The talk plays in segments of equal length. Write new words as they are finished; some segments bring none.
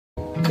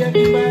With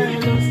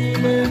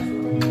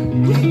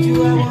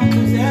you, I want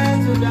to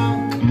settle down.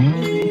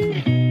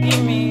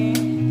 Give me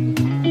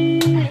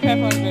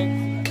 500.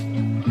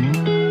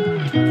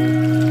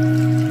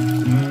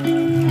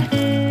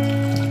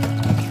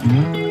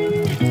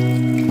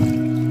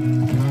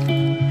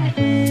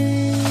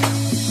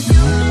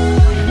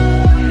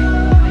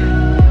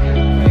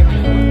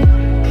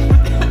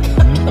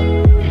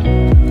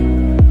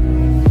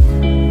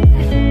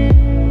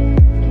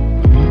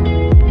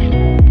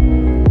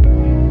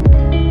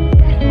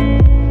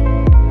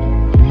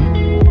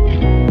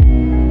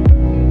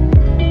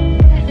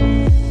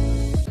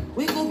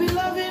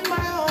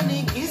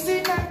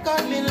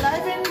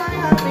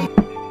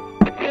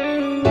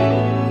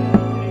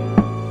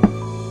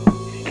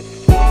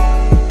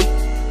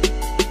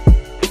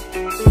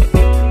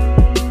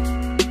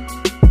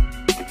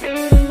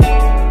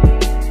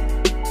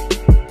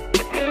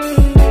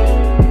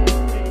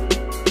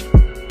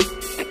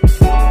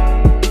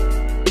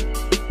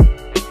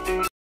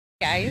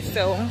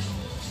 So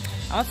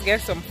I want to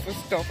get some food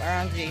stuff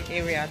around the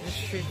area, the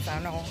streets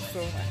and all, so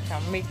I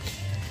can make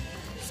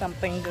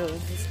something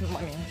good this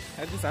morning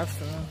or this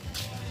afternoon.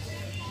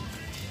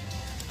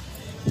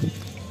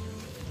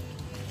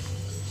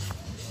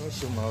 What's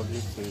some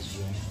ugly place,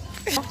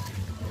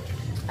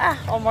 John?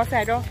 Almost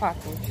I don't fat,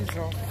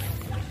 Jesus.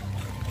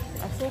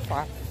 I'm so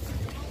fat.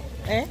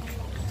 Eh?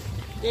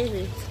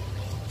 David.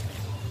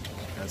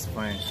 That's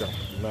fine, Sha.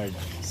 Like,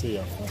 say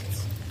you're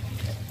fat.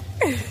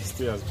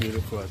 Still as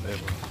beautiful as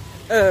ever.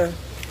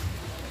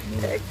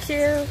 Thank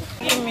you.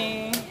 Give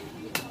me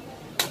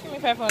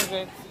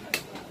 500.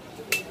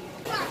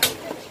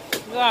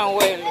 Go and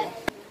well.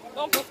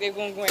 Don't put a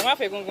gungun. I'm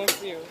not a gungun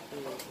to you.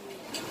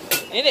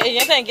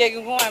 You can't get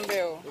gungun and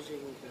bell.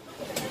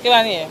 Give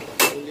on here.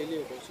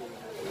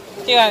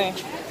 Give on here.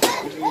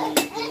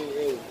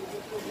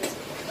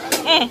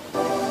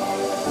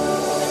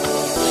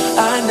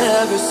 I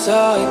never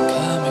saw it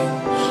coming.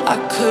 I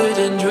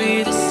couldn't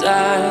read the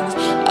signs.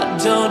 I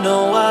don't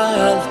know why I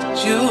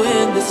let you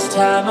in this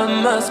time.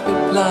 I must be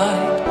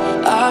blind.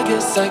 I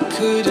guess I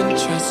couldn't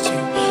trust you,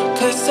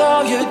 'cause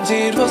all you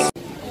did was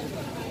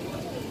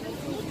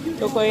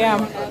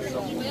Cocoyam.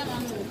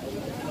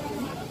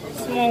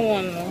 Small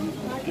one, no?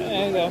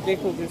 I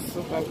think this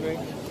super big.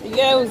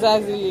 Yeah,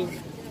 Uzazi.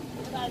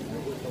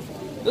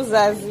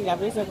 Uzazi, I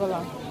beg your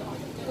pardon.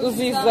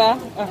 Uziza.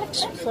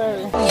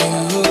 Sorry.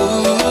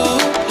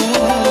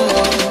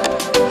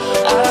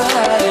 I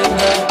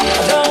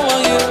don't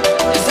want you.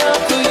 It's not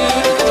for you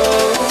to go.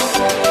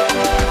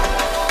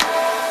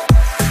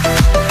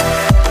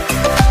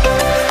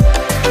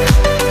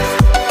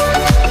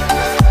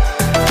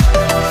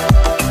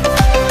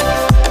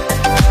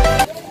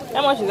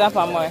 How much is that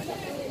for more?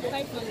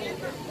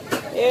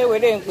 500. Yeah, we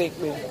didn't quick.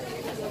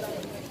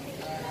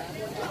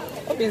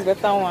 Hope it's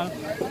better one.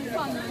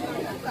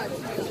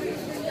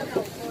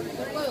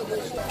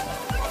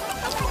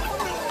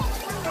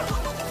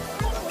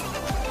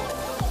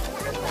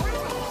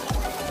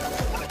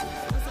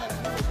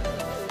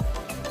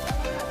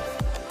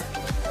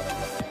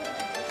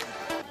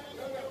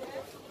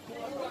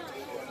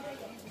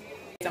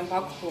 I'm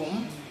back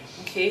home.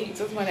 Okay, it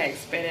was what I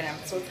expected.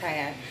 I'm so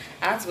tired.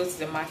 I had to go to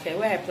the market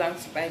where I planned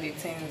to buy the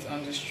things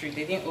on the street.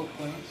 They didn't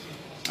open.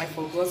 I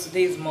forgot.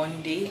 Today is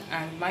Monday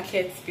and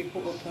markets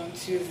people open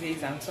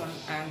Tuesdays and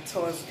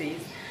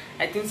Thursdays.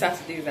 I think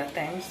Saturday is that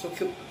time. So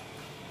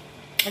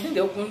I think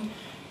they open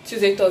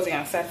Tuesday, Thursday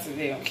and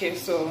Saturday. Okay,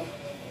 so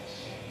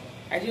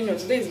I didn't know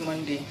today is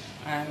Monday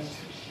and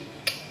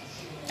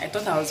I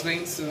thought I was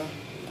going to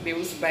be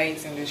able to buy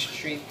it in the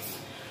street,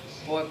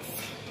 but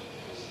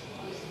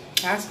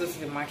I had to go to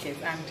the market,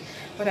 and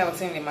what I was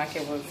saying in the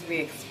market was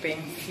very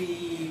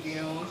expensive, you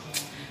know.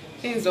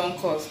 Things don't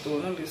cost though,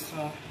 not be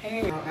small.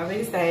 Anyway, I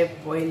already started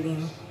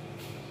boiling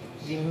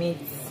the meat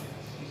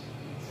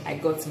I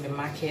got in the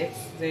market.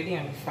 It's already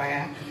on the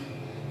fire,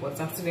 but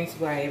I'm still going to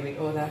go ahead with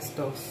all that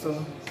stuff.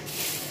 So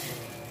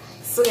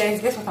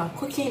guys, guess what I'm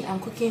cooking? I'm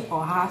cooking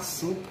OHA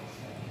soup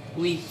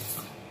with,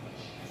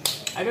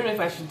 I don't know if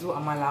I should do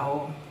amala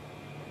or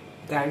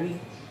gari.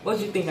 What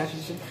do you think I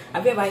should?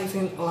 Have you ever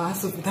eaten OHA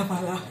soup with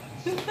amala?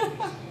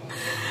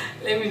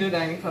 Let me know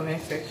that in the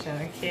comment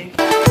section, okay?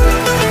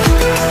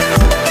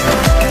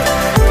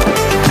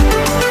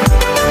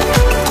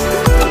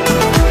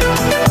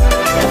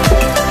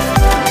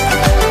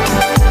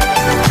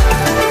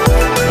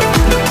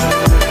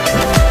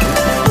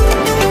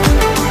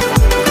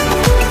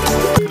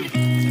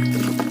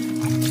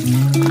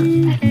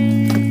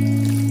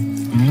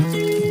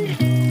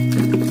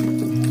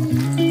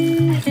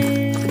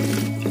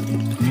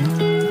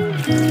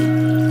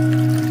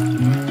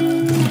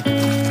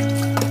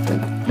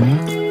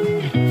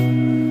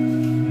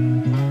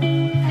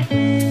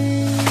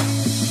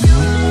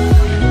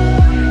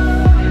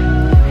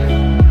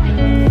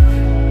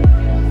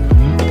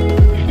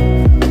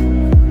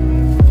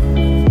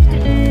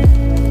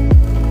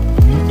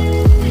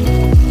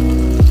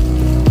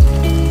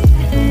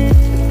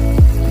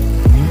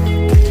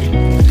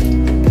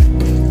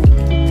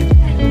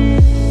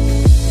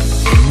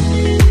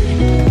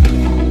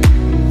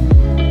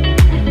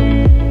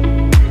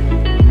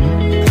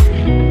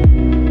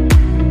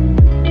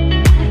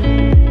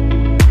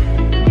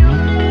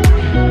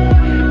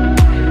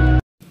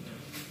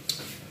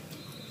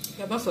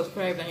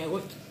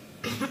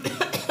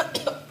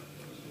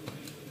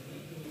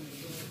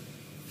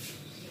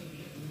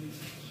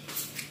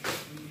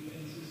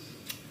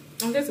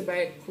 wanted to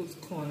buy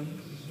cooked corn.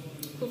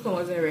 Cooked corn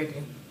wasn't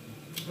ready.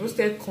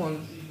 Roasted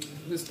corn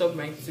will stop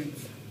my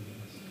teeth.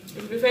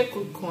 If you prefer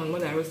cooked corn more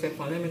than roasted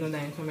corn, let me know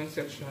that in the comment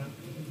section.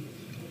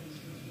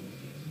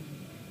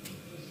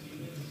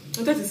 I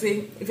wanted to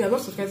say, if you are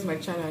not subscribed to my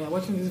channel and you are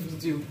watching this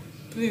video,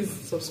 please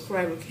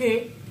subscribe,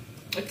 okay?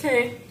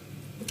 Okay?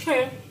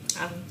 Okay?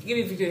 And give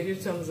this video a huge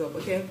thumbs up,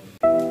 okay?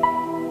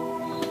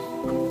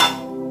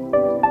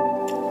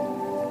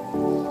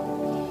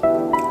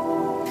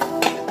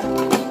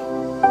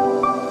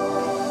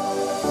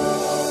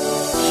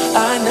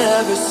 I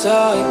never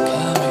saw it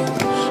coming,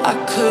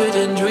 I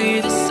couldn't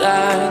read the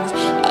signs.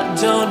 I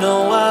don't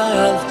know why I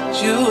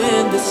let you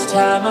in this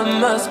time, I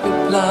must be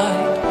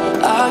blind.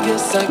 I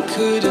guess I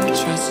couldn't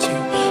trust you,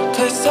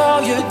 cause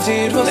all you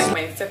did was... It's like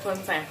my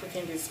second time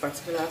cooking this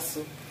particular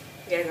soup.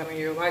 Guys, I'm a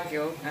Yoruba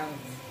girl and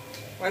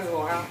what's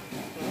OHA?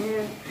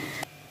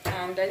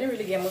 And I didn't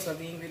really get most of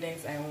the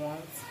ingredients I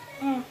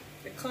want.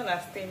 The corn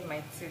has stained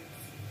my teeth.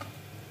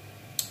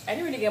 I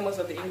didn't really get most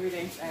of the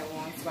ingredients I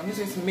want, so I'm just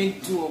going to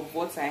make do of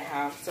what I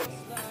have. So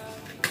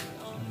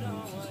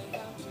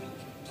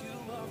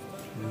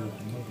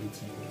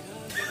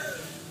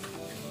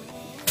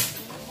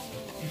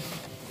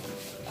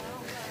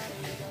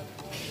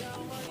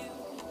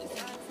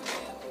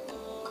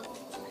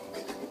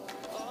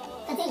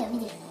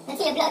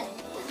Continue, blood.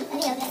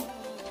 Continue, blood.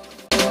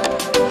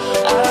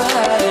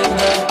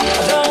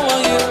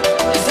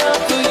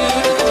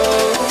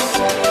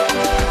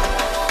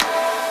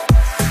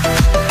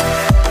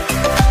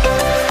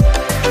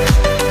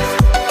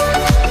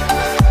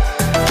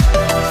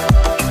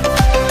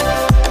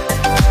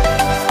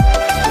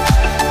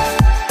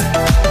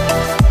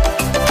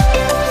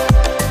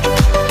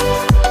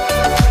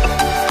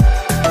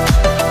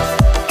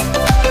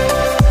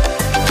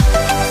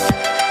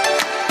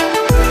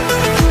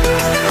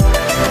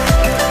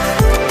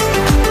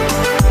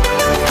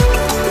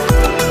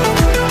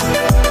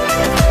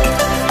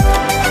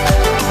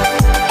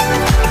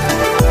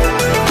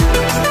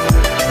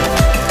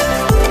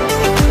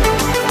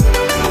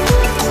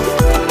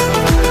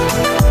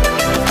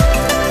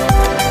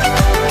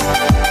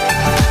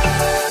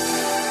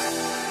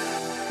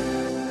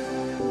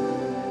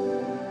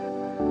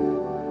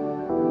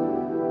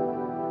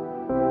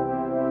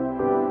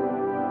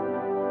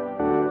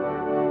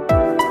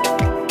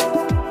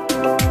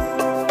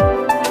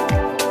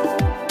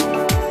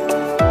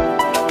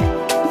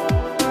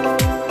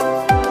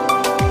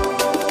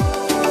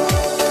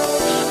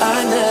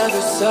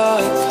 Saw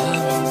it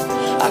coming,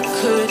 I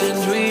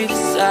couldn't read the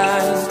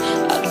signs.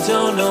 I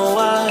don't know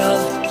why I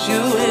let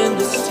you in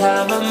this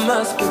time, I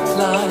must be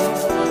blind.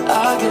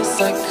 I guess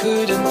I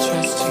couldn't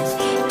trust you,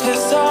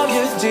 cause all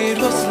you did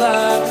was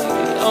lie.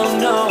 Oh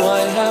no,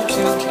 I have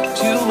to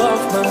get you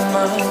off my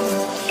mind.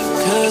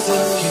 Cause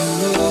of you,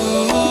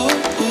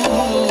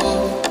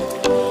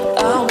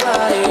 I'm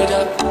wired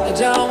up, I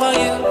don't want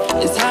you,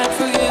 it's hard for